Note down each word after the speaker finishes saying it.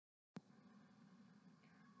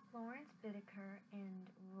Lawrence Bittaker and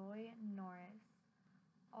Roy Norris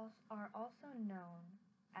are also known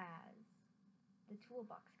as the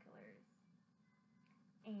Toolbox Killers,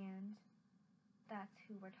 and that's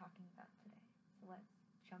who we're talking about today. So let's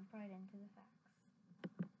jump right into the facts.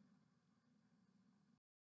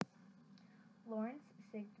 Lawrence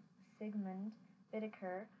Sigmund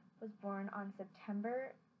Bittaker was born on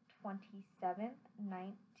September 27th,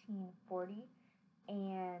 1940,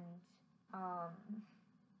 and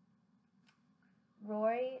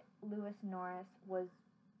Roy Lewis Norris was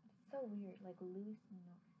so weird, like Lewis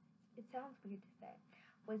Norris. It sounds weird to say.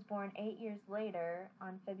 Was born 8 years later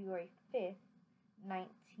on February 5th,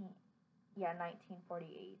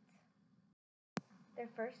 1948. Their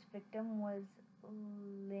first victim was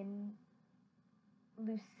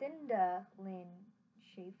Lucinda Lynn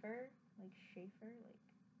Schaefer,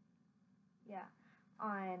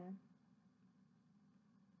 on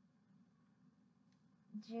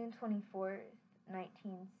June 24th,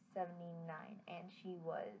 1979, and she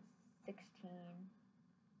was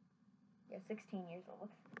 16 years old.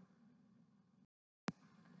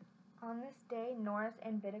 On this day, Norris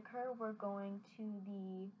and Bittaker were going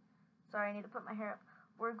to I need to put my hair up.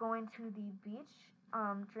 We're going to the beach,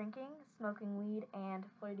 drinking, smoking weed, and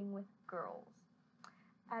flirting with girls.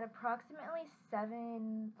 At approximately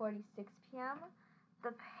 7:46 p.m.,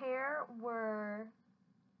 the pair were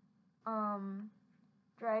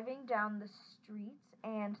driving down the streets,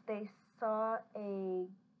 and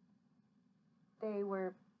they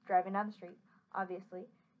were driving down the street, obviously,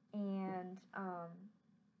 and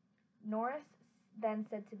Norris then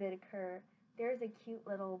said to Bittaker, "There's a cute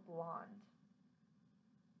little blonde."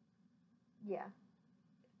 Yeah,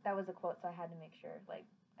 that was a quote, so I had to make sure, I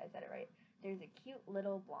said it right. "There's a cute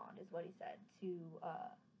little blonde," is what he said to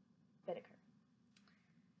Bittaker.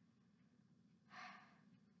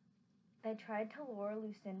 They tried to lure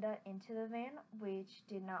Lucinda into the van, which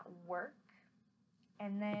did not work,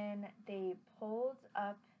 and then they pulled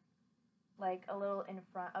up, a little in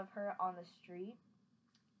front of her on the street,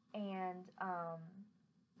 and,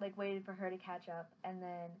 waited for her to catch up, and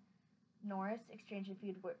then Norris exchanged a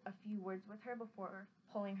few words with her before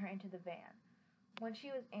pulling her into the van. When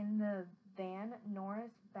she was in the van,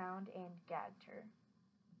 Norris bound and gagged her.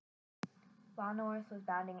 While Norris was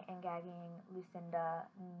bounding and gagging Lucinda,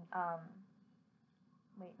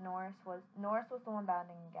 Norris was the one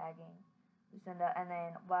bounding and gagging Lucinda, and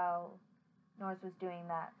then while Norris was doing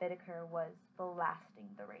that, Bittaker was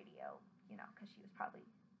blasting the radio, because she was probably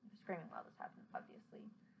screaming while this happened,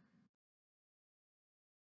 obviously.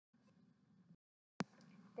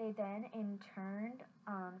 They then, in turn,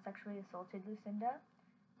 sexually assaulted Lucinda,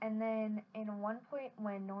 and then in one point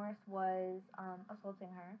when Norris was assaulting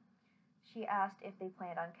her, she asked if they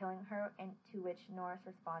planned on killing her, and to which Norris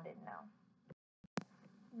responded no.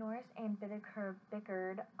 Norris and Bittaker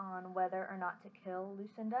bickered on whether or not to kill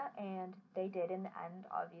Lucinda, and they did in the end,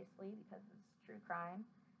 obviously, because it's true crime.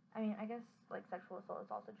 I mean, I guess, sexual assault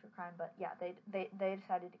is also true crime, but yeah, they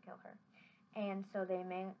decided to kill her. And so they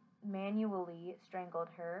manually strangled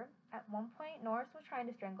her. At one point, Norris was trying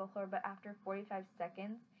to strangle her, but after 45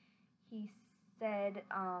 seconds, he said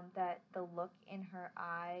that the look in her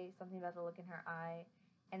eye, something about the look in her eye,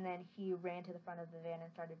 and then he ran to the front of the van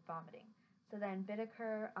and started vomiting. So then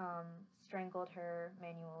Bittaker strangled her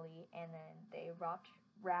manually, and then they wrapped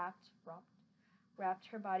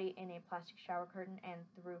her body in a plastic shower curtain and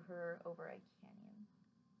threw her over a canyon.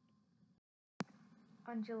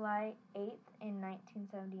 On July 8th in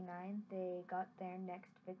 1979, they got their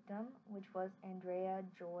next victim, which was Andrea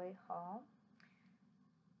Joy Hall,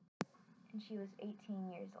 and she was 18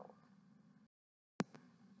 years old.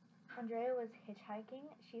 Andrea was hitchhiking.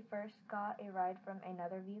 She first got a ride from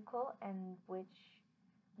another vehicle, in which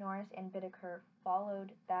Norris and Bittaker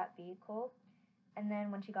followed that vehicle, and then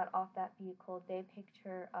when she got off that vehicle, they picked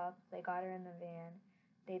her up, they got her in the van,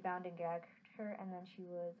 they bound and gagged her, and then she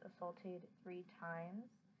was assaulted 3 times,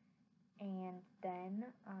 and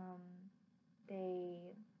then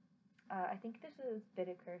I think this was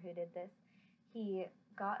Bittaker who did this. He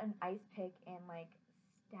got an ice pick and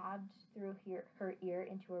stabbed through her ear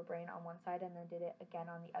into her brain on one side, and then did it again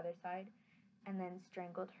on the other side, and then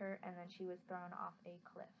strangled her, and then she was thrown off a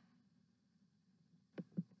cliff.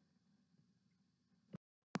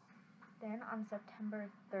 Then on September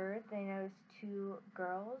 3rd, they noticed 2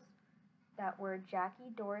 girls that were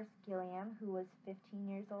Jackie Doris Gilliam, who was 15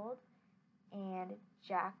 years old, and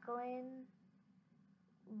Jacqueline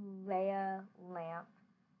Leah Lamp,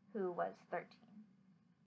 who was 13.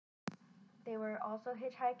 They were also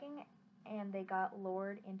hitchhiking, and they got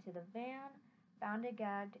lured into the van, bound and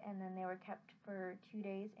gagged, and then they were kept for 2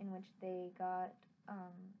 days, in which they got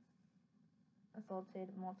assaulted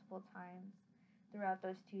multiple times throughout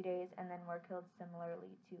those 2 days and then were killed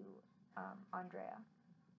similarly to Andrea.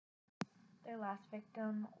 Their last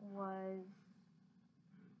victim was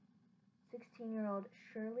 16-year-old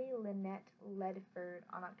Shirley Lynette Ledford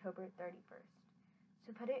on October 31st.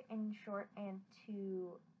 To put it in short and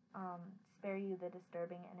to spare you the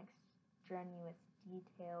disturbing and extraneous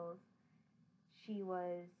details, she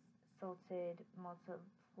was assaulted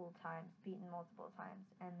multiple times, beaten multiple times,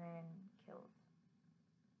 and then killed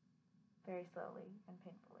very slowly and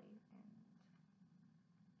painfully, and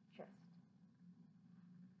just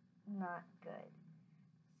not good.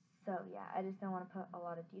 So yeah, I just don't want to put a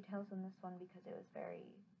lot of details in this one because it was very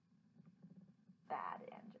bad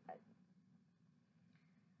and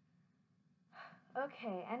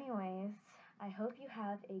okay, anyways, I hope you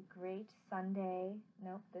have a great Sunday.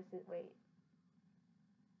 Nope, wait.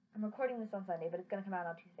 I'm recording this on Sunday, but it's going to come out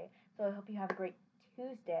on Tuesday. So I hope you have a great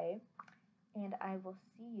Tuesday, and I will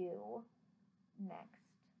see you next